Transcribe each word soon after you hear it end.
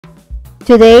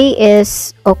Today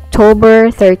is October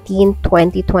 13,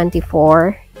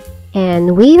 2024,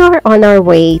 and we are on our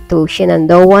way to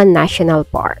Shenandoah National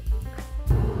Park.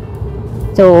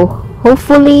 So,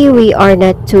 hopefully, we are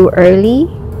not too early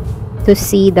to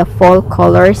see the fall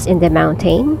colors in the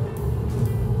mountain.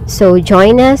 So,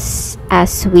 join us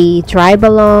as we drive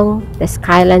along the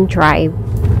Skyline Drive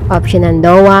of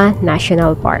Shenandoah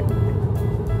National Park.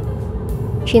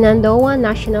 Shenandoah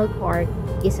National Park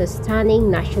is a stunning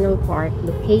national park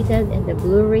located in the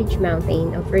Blue Ridge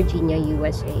Mountain of Virginia,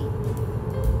 USA.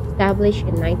 Established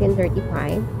in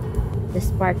 1935, this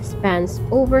park spans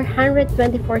over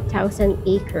 124,000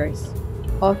 acres,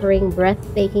 offering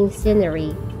breathtaking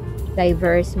scenery,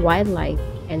 diverse wildlife,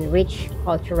 and rich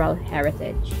cultural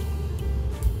heritage.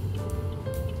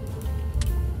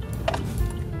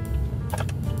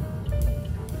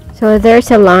 So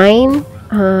there's a line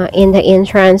in the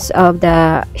entrance of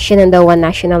the Shenandoah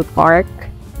National Park.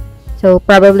 So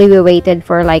probably we waited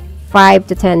for like 5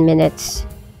 to 10 minutes.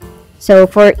 So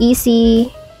for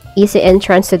easy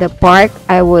entrance to the park,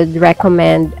 I would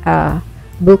recommend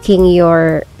booking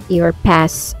your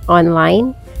pass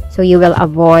online, so you will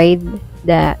avoid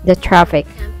the traffic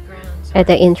at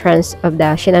the entrance of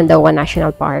the Shenandoah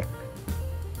National Park.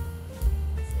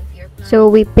 So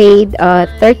we paid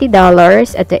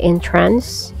 $30 at the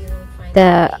entrance.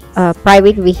 The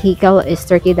private vehicle is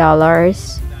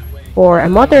 $30. For a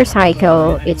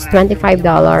motorcycle, it's $25,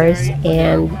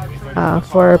 and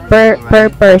for per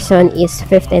person is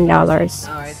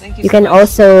 $15. You can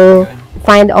also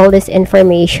find all this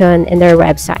information in their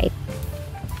website.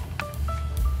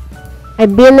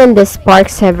 I've been in this park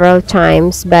several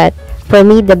times, but for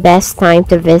me the best time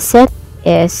to visit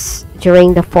is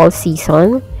during the fall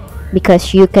season,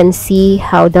 because you can see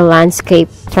how the landscape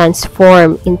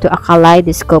transform into a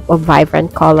kaleidoscope of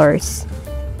vibrant colors.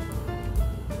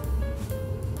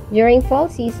 During fall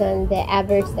season, the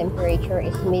average temperature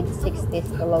is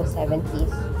mid-60s to low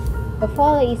 70s. The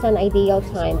fall is an ideal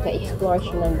time to explore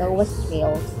Shenandoah's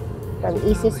trails, from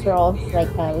easy strolls like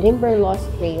the Limberlost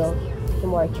Trail to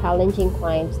more challenging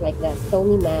climbs like the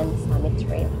Stony Man Summit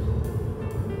Trail.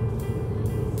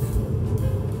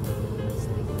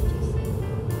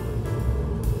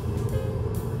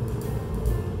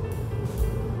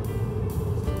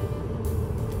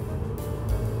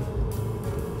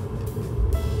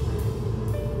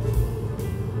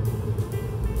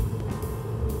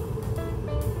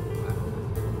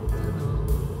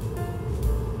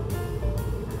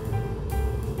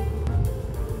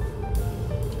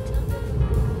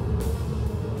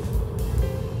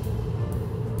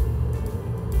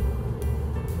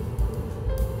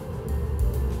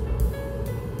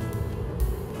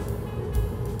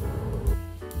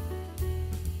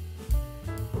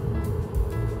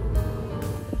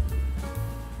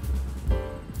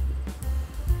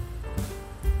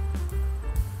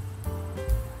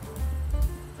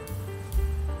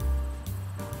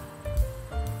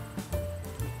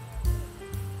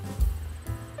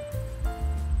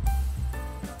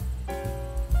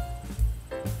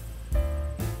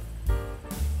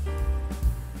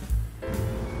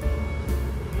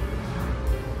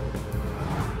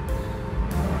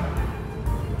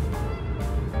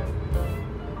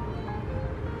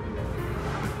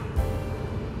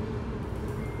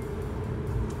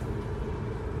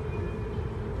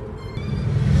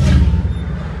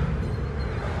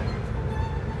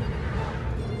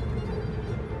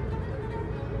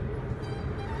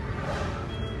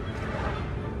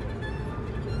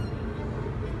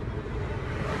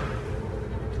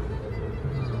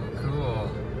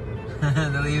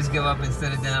 The leaves go up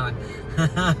instead of down.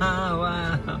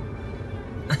 Wow.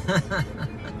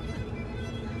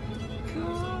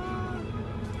 Cool.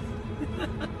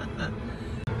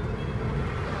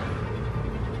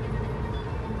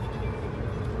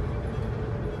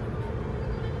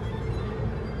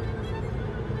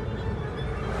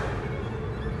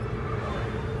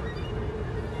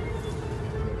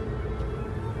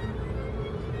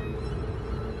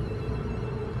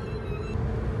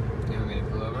 You want me to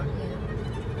pull over?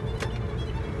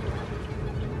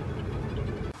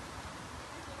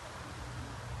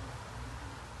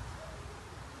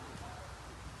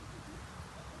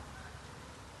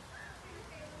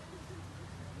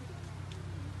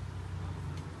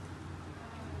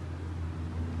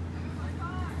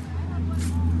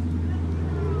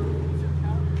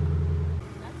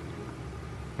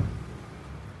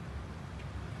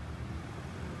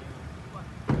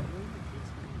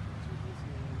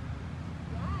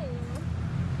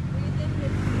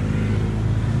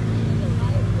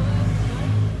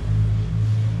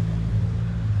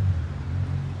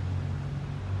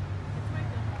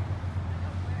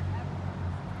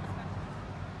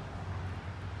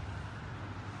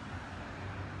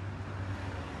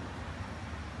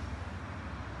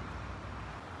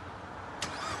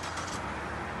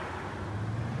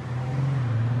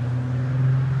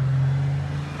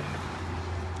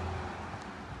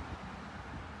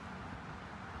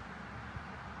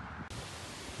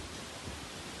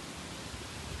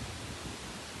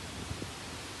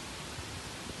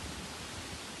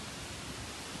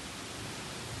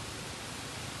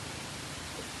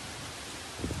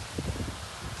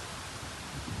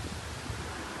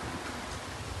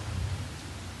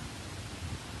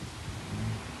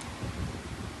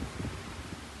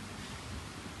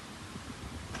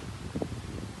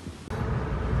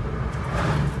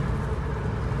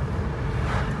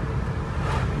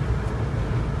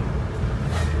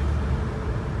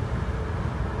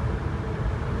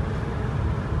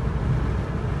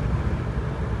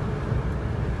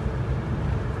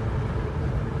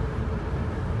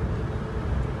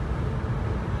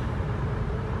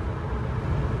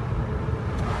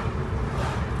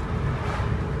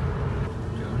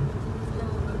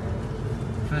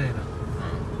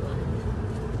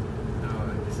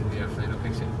 do a final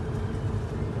picture?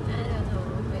 I don't know.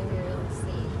 Maybe we'll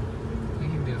see. We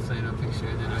can do a final picture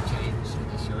and then I'll change in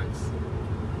the shorts.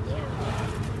 Yeah.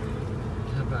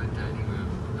 How about dining room?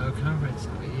 Oh, conference.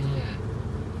 Oh, yeah.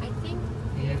 I think.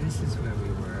 Yeah, this is where we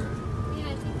were.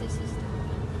 Yeah, I think this is the one.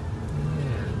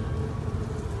 Yeah.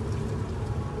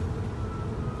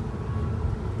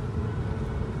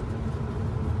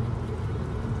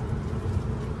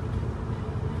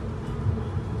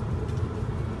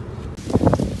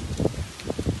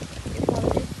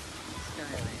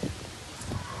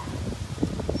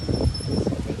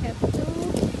 They have two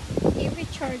EV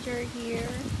charger here.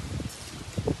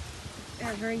 If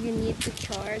ever you need to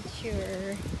charge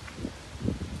your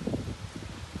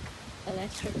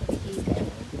electric vehicle.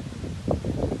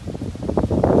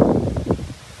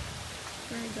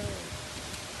 Where are you going?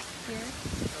 Here?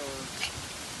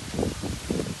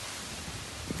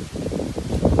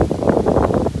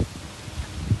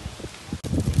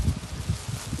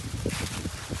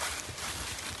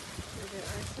 So there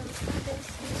are some cabins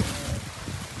here.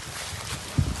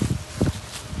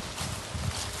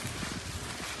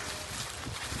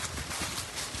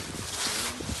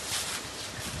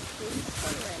 This is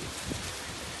for rent.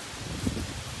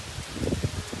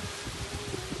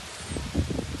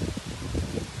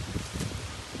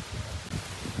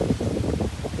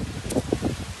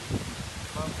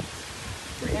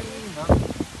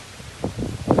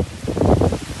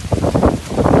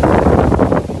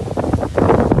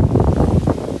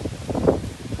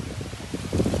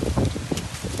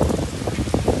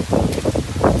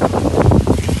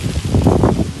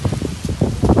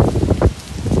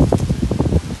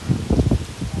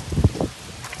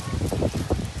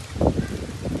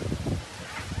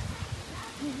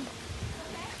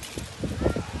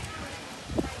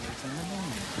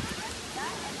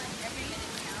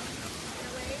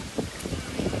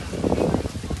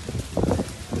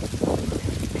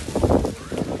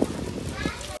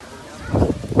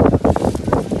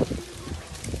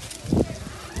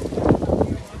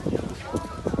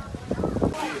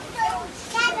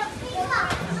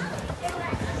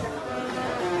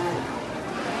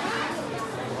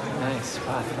 Nice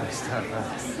spot for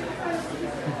Starbucks.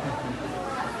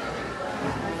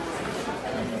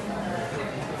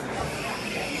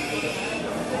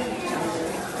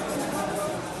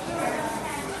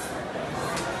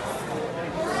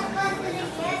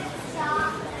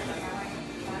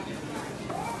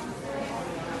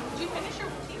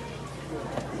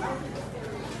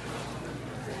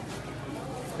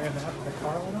 The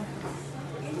car owner?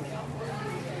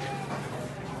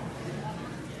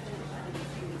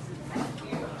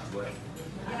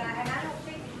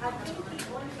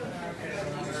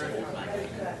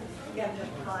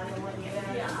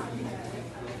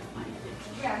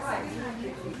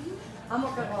 I'm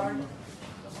okay, hard.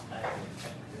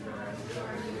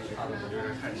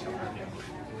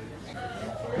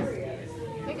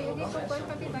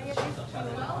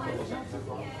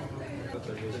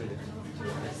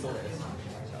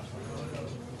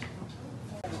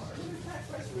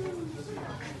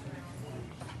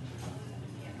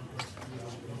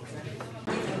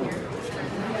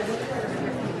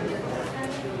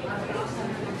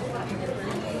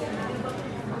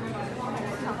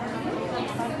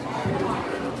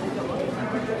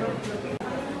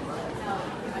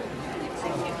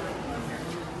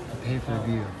 Pay per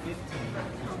view.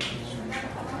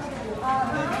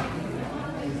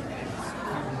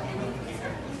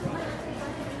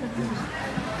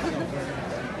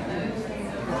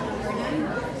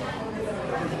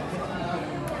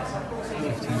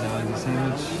 $15 a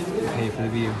sandwich. Pay for the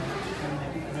view.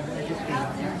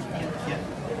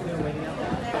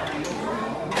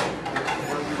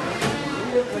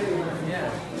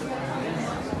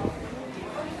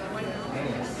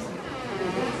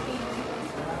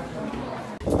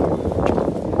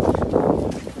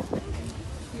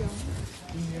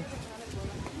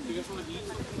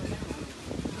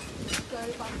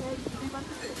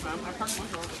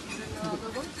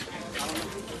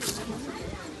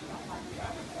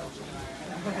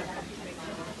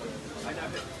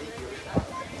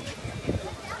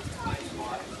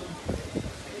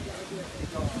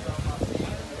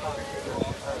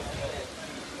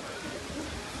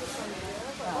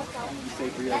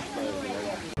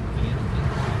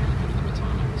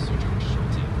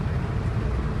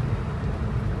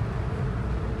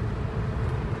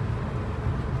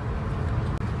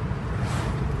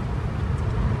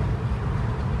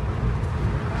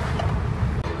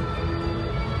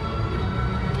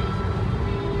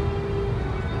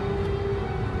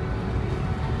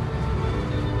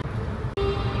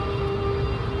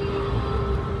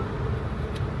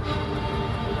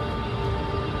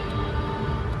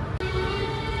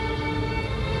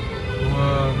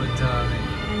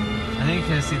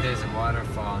 because, see, there's a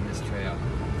waterfall on this trail.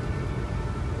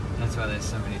 That's why there's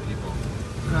so many people.